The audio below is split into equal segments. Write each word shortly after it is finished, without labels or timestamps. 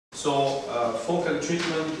So focal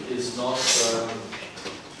treatment is not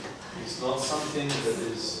something that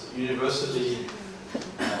is universally,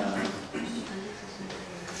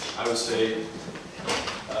 I would say,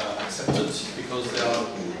 accepted, because there are,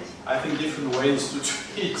 I think, different ways to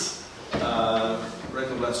treat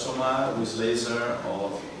retinoblastoma with laser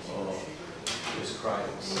or with cryo.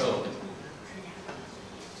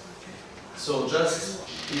 So just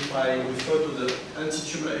if I refer to the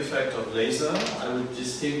anti-tumor effect of laser, I would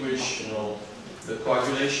distinguish, the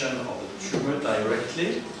coagulation of the tumor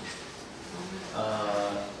directly,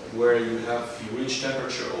 where you reach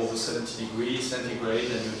temperature over 70 degrees centigrade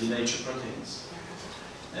and you denature proteins.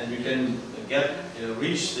 And you can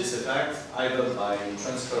reach this effect either by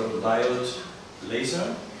transferable diode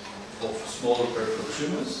laser for smaller peripheral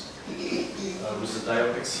tumors with the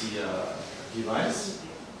diopexy device,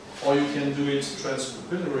 or you can do it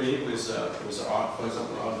transpapillary with for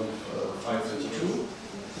example, argon 532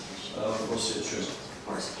 prostate tumor.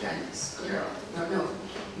 Or scleral. No.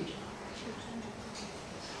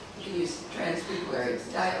 You can use transpapillary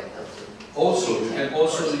diode. Also, you can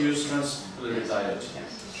also use transpapillary diode.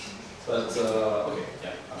 But okay,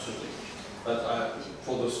 yeah, absolutely. But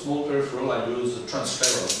for the small peripheral, I use a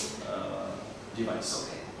transferable device.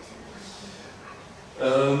 Okay.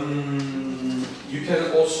 You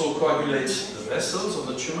can also coagulate the vessels of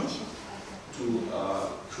the tumor to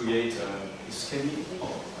create ischemia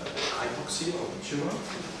or hypoxia of the tumor,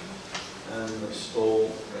 and so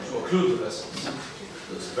to occlude the vessels.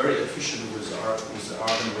 It's very efficient with the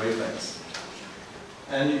argon wavelengths.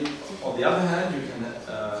 And on the other hand, you can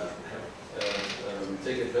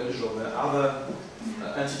take advantage of the other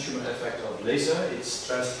anti-tumor effect of laser. It's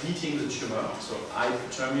just heating the tumor, so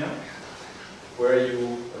hypothermia, where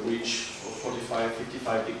you reach 45,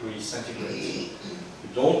 55 degrees centigrade. You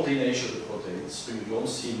don't denature the proteins, so you don't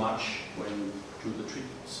see much when you do the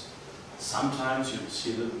treatments. Sometimes you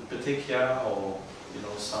see the petechia or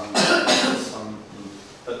some,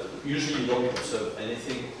 but usually you don't observe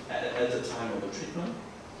anything at the time of the treatment.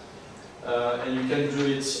 And you can do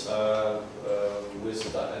it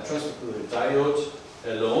with a transpapillary diode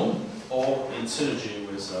alone, or in synergy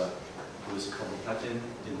with carboplatin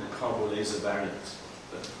in the carbo laser variant,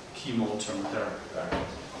 the chemotherapy variant.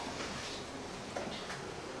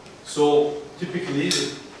 So typically,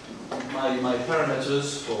 my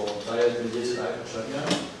parameters for diode-mediated hyperthermia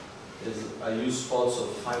is I use spots of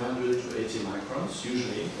 500 to 80 microns,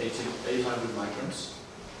 usually 800 microns.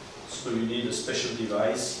 So you need a special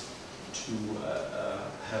device to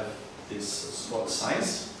have this spot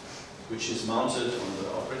size, which is mounted on the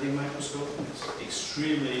operating microscope. It's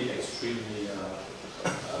extremely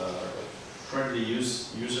friendly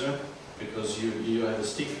user, because you have a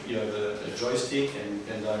stick, you have a joystick, and you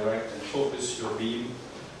can direct and focus your beam,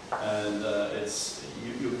 and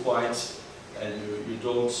you're quiet, and you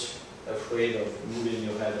don't afraid of moving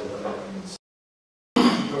your head or whatever.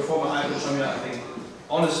 Perform a hyperthermia, I think,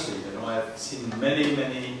 honestly, I've seen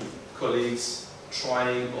many colleagues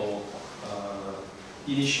trying or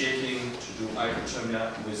initiating to do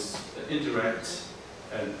hyperthermia with indirect,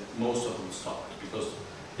 and most of them stopped because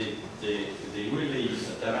they really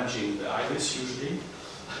damaging the iris usually.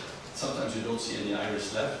 Sometimes you don't see any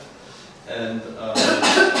iris left, and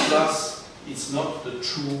plus it's not the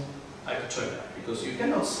true hyperthermia, because you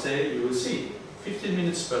cannot stay. You will see 15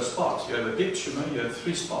 minutes per spot. You have a big tumor, you have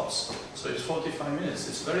 3 spots, so it's 45 minutes.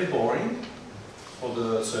 It's very boring for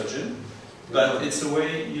the surgeon, but it's the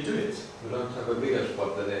way you do it. We don't have a bigger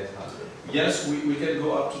spot than 800. Yes, we can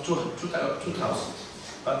go up to 2,000,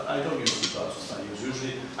 but I don't use 2,000. I use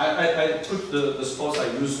usually, I put the spots I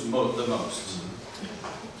use the most.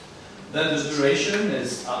 Then the duration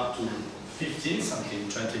is up to 15, something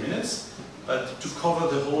 20 minutes, but to cover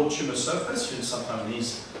the whole tumor surface, you sometimes need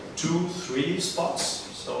 2, 3 spots,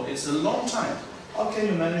 so it's a long time. How can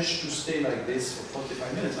you manage to stay like this for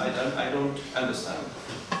 45 minutes? I don't understand.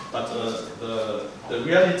 But the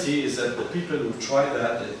reality is that the people who try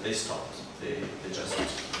that, they stopped. They just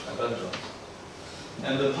abandoned.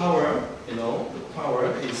 And the power, the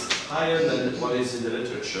power is higher than what is in the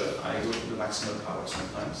literature. I go to the maximum power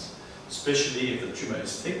sometimes, especially if the tumor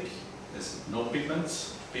is thick. There's no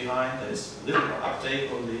pigments behind. There's little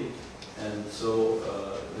uptake only, and so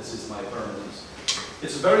this is my parameters.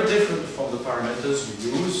 It's very different from the parameters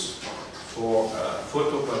we use for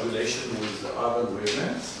photocoagulation with the argon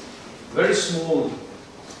wavelengths. Very small,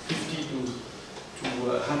 50 to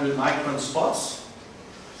 100 micron spots.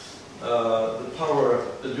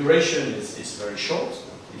 The duration is very short.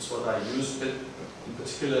 It's what I use, in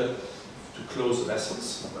particular, to close the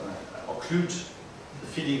vessels, when I occlude the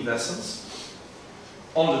feeding vessels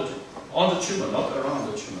on the tumor, not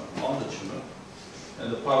around the tumor.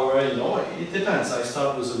 power, you know, it depends. I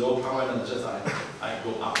start with a low power and just I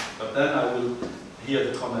go up. But then I will hear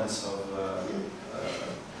the comments of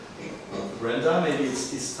Brenda. Maybe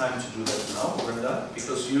it's time to do that now, Brenda,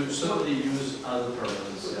 because you certainly use other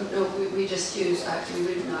parameters. Yeah? No, we just use, actually,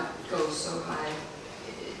 we would not go so high.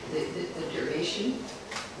 The duration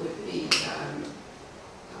would be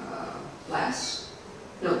less.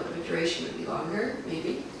 No, the duration would be longer,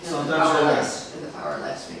 maybe. And the power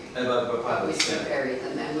less, maybe. But we still vary,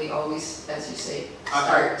 and then we always, as you say,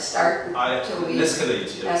 start until we escalate.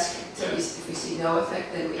 Yes. If we see no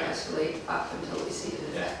effect, then we escalate up until we see an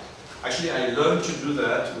effect. Actually, I learned to do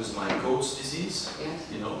that with my Coats disease,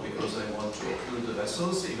 yes. you know, because I want to occlude the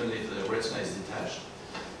vessels, even if the retina is detached.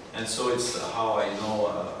 And so it's how I know,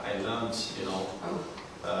 I learned, you know,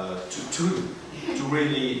 to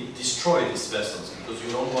really destroy these vessels, because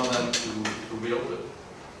you don't want them to reopen.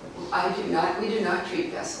 We do not treat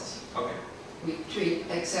vessels. Okay. We treat,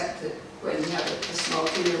 except that when you have a small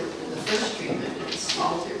tumor, in the first treatment, in a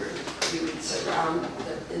small tumor, we would surround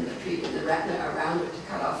in the retina around it to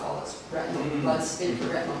cut off all its retinal blood,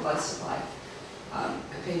 intraretinal blood supply.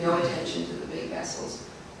 Pay no attention to the big vessels,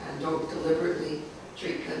 and don't deliberately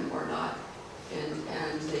treat them or not.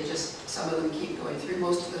 And they just, some of them keep going through.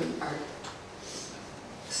 Most of them are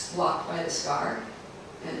blocked by the scar,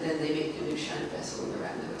 and then they make a new shunt vessel in the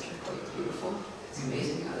retina, which are quite beautiful. It's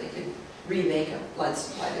amazing how they can remake a blood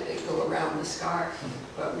supply that they go around the scar.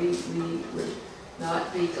 But we would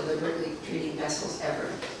not be deliberately treating vessels ever.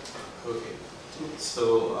 Okay.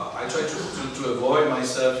 So I try to avoid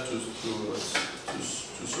myself to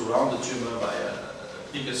surround the tumor by a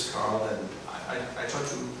bigger scar than I try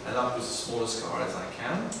to end up with a smaller scar as I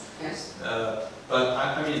can. Yes. But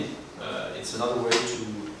I mean, it's another way to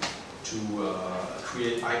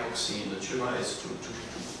create hypoxia in the tumor is to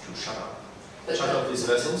shut up these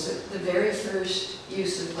vessels. The very first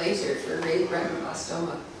use of laser for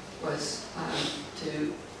retinoblastoma was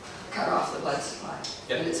to cut off the blood supply.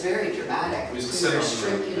 Yeah. And it's very dramatic. We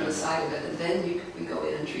strip in the side of it, and then we go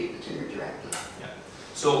in and treat the tumor directly. Yeah.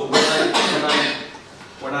 So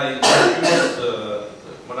when I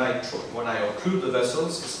occlude the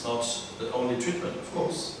vessels, it's not the only treatment, of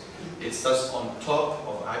course. It's just on top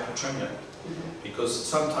of hyperthermia, because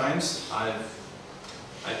sometimes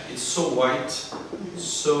it's so white,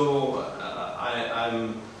 so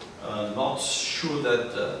I'm not sure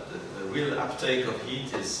that the real uptake of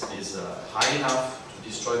heat is high enough to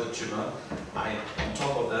destroy the tumor. On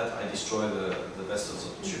top of that, I destroy the vessels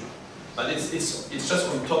of the tumor. But it's just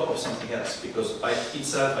on top of something else, because by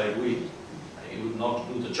itself it would not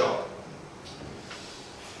do the job.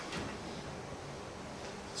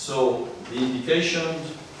 So the indication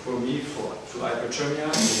for me to hyperthermia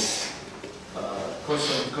is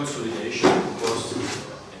consolidation, both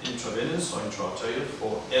intravenous or intraarterial,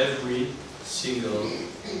 for every single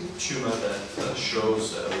tumor that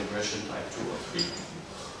shows a regression type 2 or 3.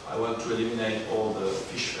 I want to eliminate all the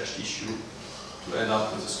fish flesh tissue to end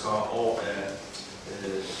up with a scar or a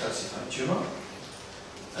calcified tumor.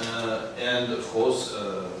 And of course,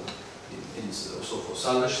 also for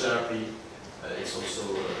salvage therapy, it's also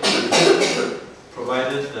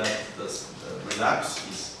provided that the relapse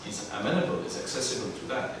is amenable, is accessible to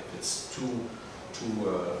that. If it's too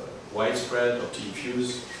widespread or too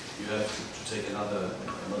diffuse, you have to take another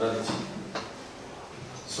modality.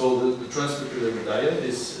 So the transpupillary diode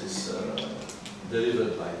is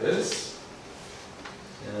delivered like this.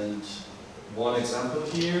 And one example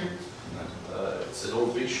here, it's an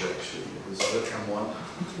old picture actually, with a webcam one.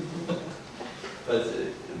 But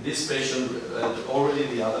this patient had already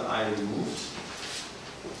the other eye removed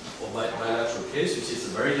for bilateral case. You see, it's a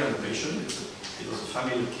very young patient. It was a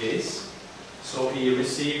family case. So he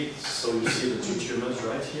received, so you see the two tumors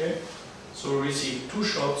right here. So he received 2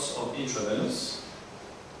 shots of intravenous,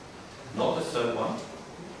 not the third one,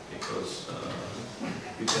 because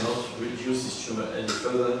you cannot reduce this tumor any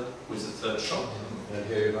further with the third shot. And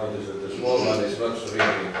here you notice that the small one is not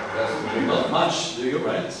really not much, do you,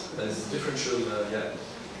 right? There's differential, yeah.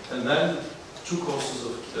 And then 2 courses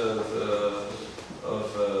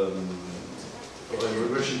of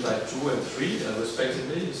regression type 2 and 3,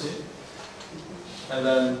 respectively, you see. And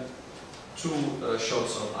then 2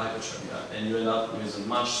 shots of hyperthermia, and you end up with a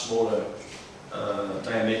much smaller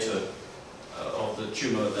diameter of the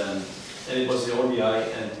tumor than, and it was the only eye,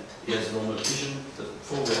 and he has normal vision. The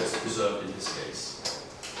fovea is preserved in this case.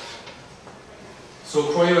 So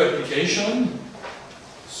cryo application,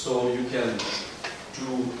 so you can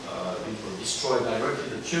destroy directly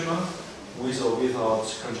the tumor with or without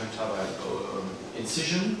conjunctival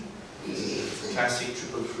incision. It's a classic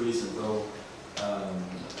triple freeze and go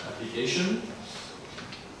application.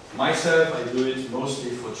 Myself, I do it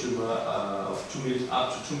mostly for tumor of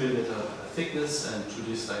up to 2 millimeter thickness, and to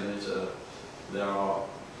this diameter there are,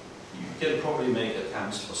 you can probably make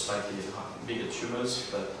attempts for slightly bigger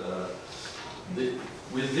tumors, but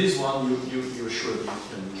with this one you're sure that you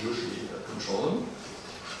can usually control them.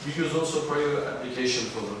 You use also cryo application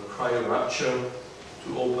for the cryo rupture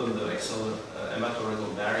to open the external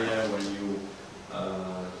hematorenal barrier when you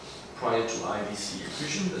prior to IVC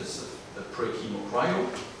infusion. That's the pre-chemo cryo.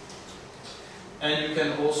 And you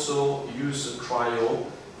can also use the cryo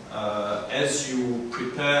as you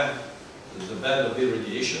prepare the bed of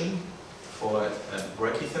irradiation for a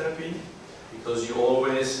brachytherapy, because you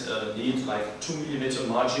always need like 2 millimeter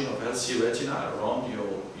margin of healthy retina around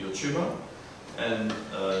your tumor, and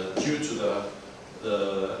due to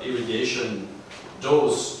the irradiation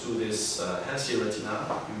dose to this healthy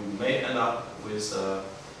retina, you may end up with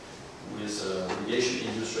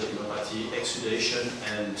radiation-induced retinopathy, exudation,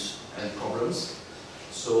 and problems.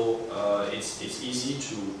 So it's easy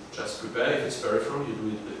to just prepare. If it's peripheral, you do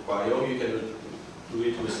it with cryo. You can do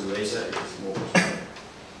it with a laser if it's more possible.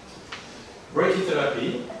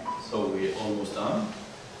 Brachytherapy, so we're almost done.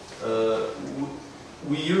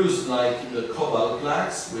 We use like the cobalt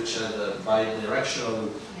plaques, which are the bidirectional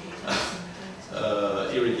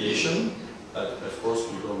irradiation, but of course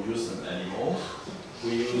we don't use them anymore.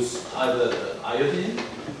 We use either the iodine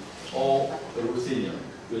or the ruthenium.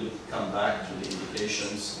 We'll come back to the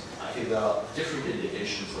indications. I think there are different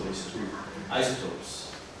indications for these two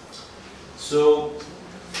isotopes. So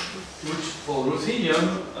for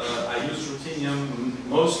ruthenium, I use ruthenium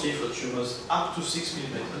mostly for tumors up to 6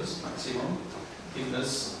 millimeters maximum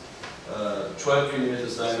thickness. 12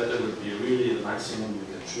 millimeters diameter would be really the maximum you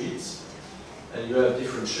can treat. And you have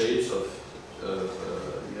different shapes of,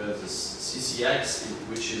 you have this CCX,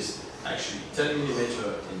 which is actually 10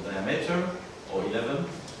 millimeter in diameter, or 11,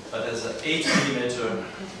 but has an 8 millimeter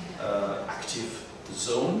active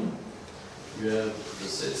zone. You have the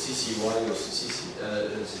CCY or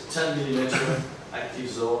CC, 10 millimeter active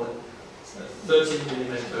zone, 13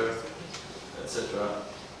 millimeter, etc.,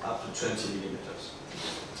 up to 20 millimeters.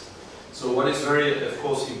 So what is very, of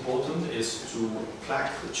course, important is to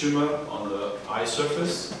plaque the tumor on the eye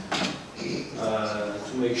surface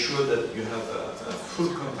to make sure that you have a full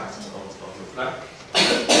contact of the plaque.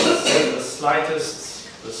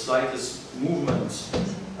 The slightest movement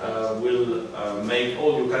will make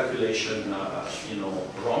all your calculation,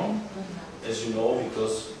 wrong, as you know,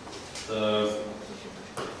 because the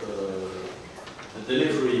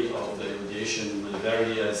delivery of the radiation will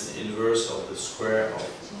vary as the inverse of the square of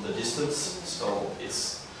the distance. So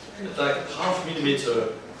it's like half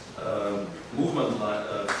millimeter movement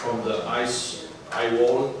from the eye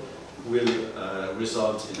wall will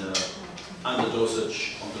result in an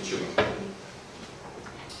underdosage on the tumor.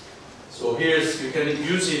 So you can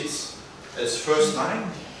use it as first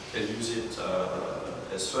line. You can use it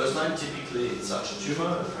as first line. Typically, it's such a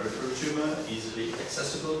tumor, a peripheral tumor, easily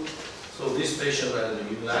accessible. So this patient had a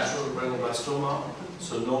unilateral retinoblastoma,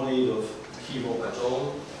 so no need of chemo at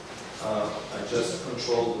all. I just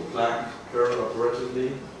control the plaque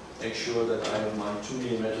perioperatively, make sure that I have my 2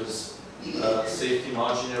 millimeters safety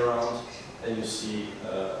margin around, and you see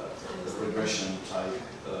the regression type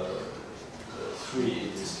 3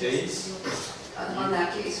 in this case. On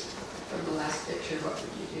that case, from the last picture, what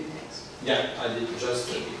would you do next? Yeah, I did just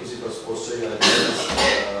because it was posterior. I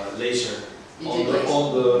did laser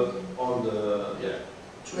on the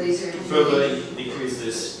laser to further decrease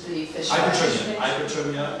this the fish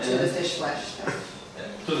hyperthermia to the fish flesh.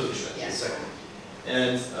 To the fish flesh, yes. exactly.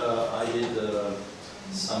 And I did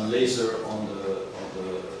some laser on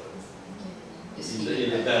in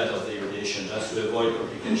the bed of the irradiation, just to avoid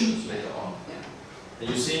complications later on. And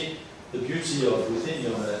you see the beauty of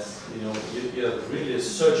ruthenium that you have really a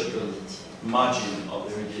surgical margin of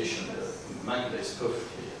the irradiation. The macula is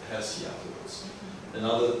perfectly healthy afterwards.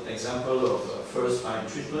 Another example of first-line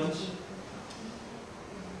treatment.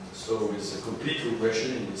 So with a complete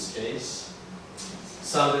regression in this case.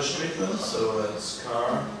 Salvage treatment, so a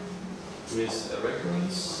scar with a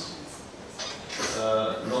recurrence.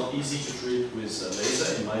 Not easy to treat with a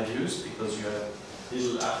laser in my views, because you have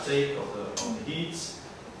little uptake of the heat,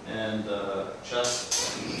 and just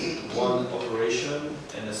one operation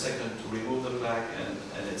and a second to remove the plaque,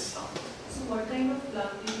 and it's done. So what kind of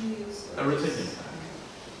plaque do you use? A ruthenium plaque.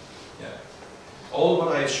 Yeah. All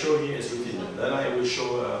what I show here is ruthenium. Then I will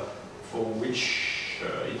show for which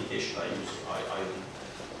indication I use iodine.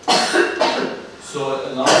 So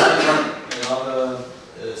another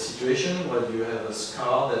situation where you have a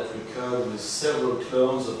scar that recurred with several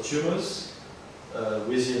clones of tumors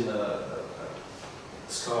within a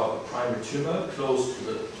scar of a primary tumor close to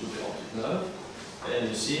the optic nerve. And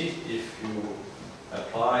you see, if you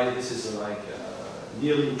apply, this is like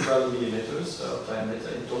nearly 12 millimeters diameter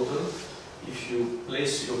in total. If you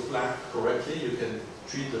place your plaque correctly, you can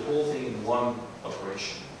treat the whole thing in one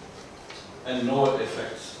operation. And no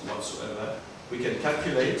effect whatsoever. We can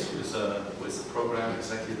calculate with the program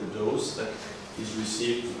exactly the dose that is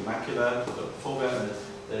received to the macula, to the fovea, and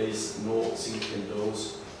there is no significant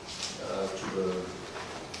dose to the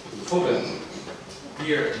fovea.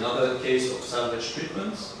 Here, another case of salvage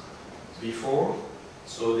treatment before.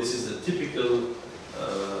 So this is the typical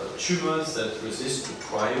tumors that resist to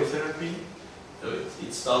cryotherapy.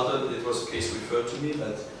 It was a case referred to me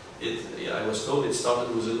that I was told it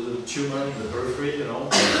started with a little tumor in the periphery, you know,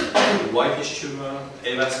 a whitish tumor,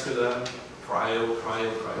 avascular, cryo,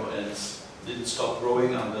 and didn't stop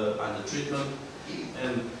growing under treatment.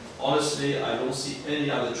 And honestly, I don't see any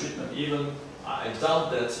other treatment. Even I doubt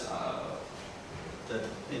that that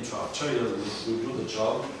intraarterial will do the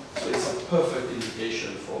job. So it's a perfect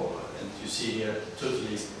indication for, and you see here,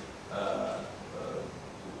 totally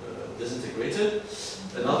disintegrated.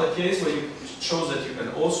 Another case where you shows that you can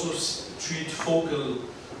also treat focal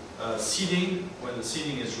seeding when the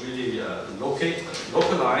seeding is really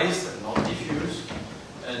localized and not diffuse,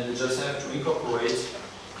 and you just have to incorporate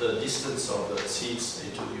the distance of the seeds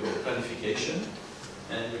into your planification,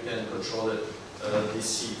 and you can control it, these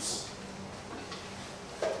seeds.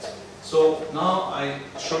 So now I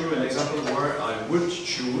show you an example where I would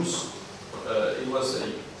choose, it was a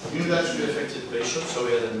unilaterally affected patient, so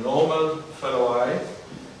we had a normal fellow eye,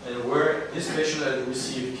 and where this patient had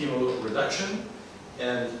received chemo reduction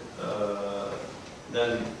and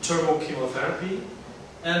then thermochemotherapy,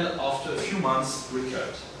 and after a few months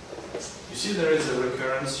recurred. You see there is a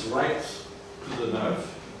recurrence right to the nerve,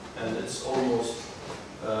 and it's almost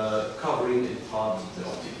covering in part the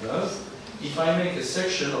optic nerve. If I make a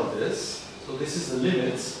section of this, so this is the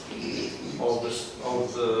limit of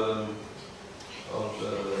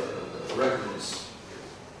the recurrence.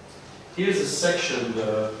 Here's a section,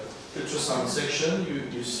 the ultrasound section.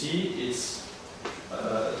 You see it's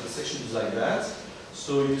the section is like that.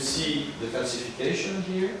 So you see the calcification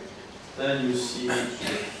here. Then you see the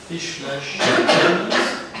fish flesh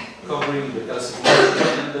covering the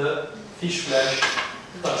calcification and the fish flesh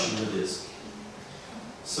touching the disc.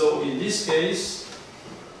 So in this case,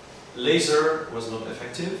 laser was not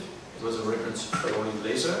effective. It was a recurrence following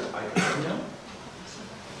laser, hypertonia.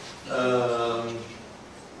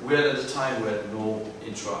 We had at the time no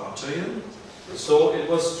intra-arterial, so it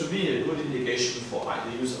was to be a good indication for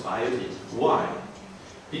the use of iodine. Why?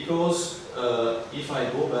 Because if I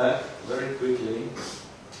go back very quickly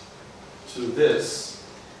to this,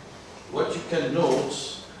 what you can note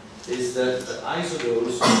is that the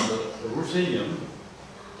isodose of the ruthenium,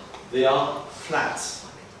 they are flat.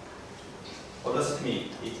 What does it mean?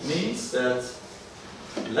 It means that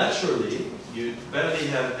laterally you barely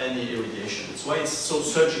have any irradiation. That's why it's so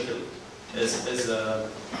surgical as the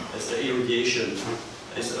irradiation.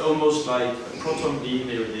 It's almost like a proton beam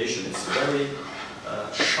irradiation. It's very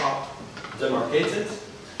sharp, demarcated.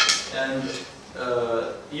 And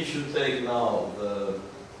if you take now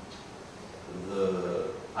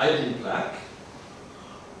the iodine plaque,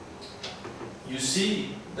 you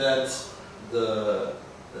see that this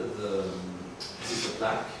is a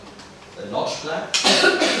plaque, a notch plaque,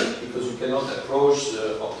 because you cannot approach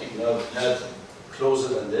the optic nerve head closer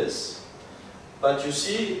than this. But you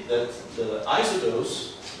see that the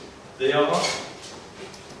isodose, they are,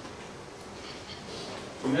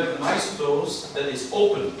 you have an isodose that is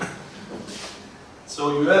open.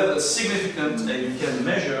 So you have a significant, and you can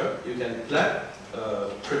measure, you can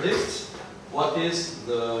predict what is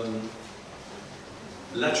the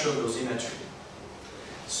lateral dosimetry.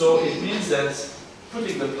 So it means that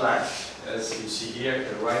putting the plaque, as you see here,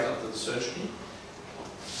 right after the surgery,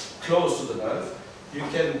 close to the nerve, you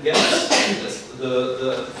can get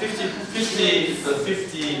the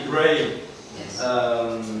 50 gray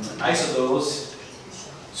isodose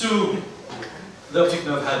to the optic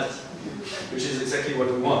nerve head, which is exactly what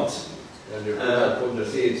we want. And you can put the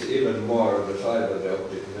seeds even more on the side of the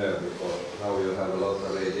optic nerve, because now you have a lot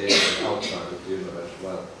of radiation outside the tumor as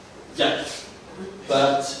well. Yeah,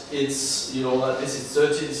 but it's, you know, this is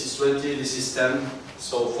 30, this is 20, this is 10.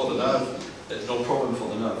 So for the nerve, there's no problem for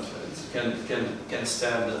the nerve. It can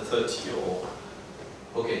stand at 30 or,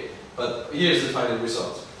 okay. But here's the final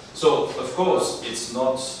result. So of course, it's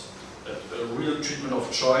not a real treatment of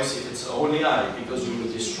choice if it's only eye, because you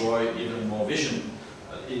will destroy even more vision.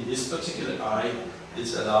 In this particular eye,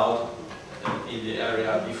 it's allowed in the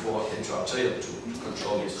area before intraarterial to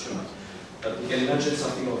control this tumor. But we can imagine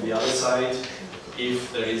something on the other side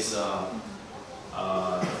if there is a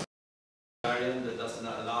variant that doesn't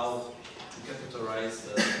allow to catheterize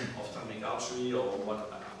the ophthalmic artery or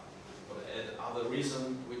what other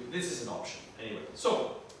reason. This is an option. Anyway,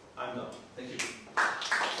 so I'm done. Thank you.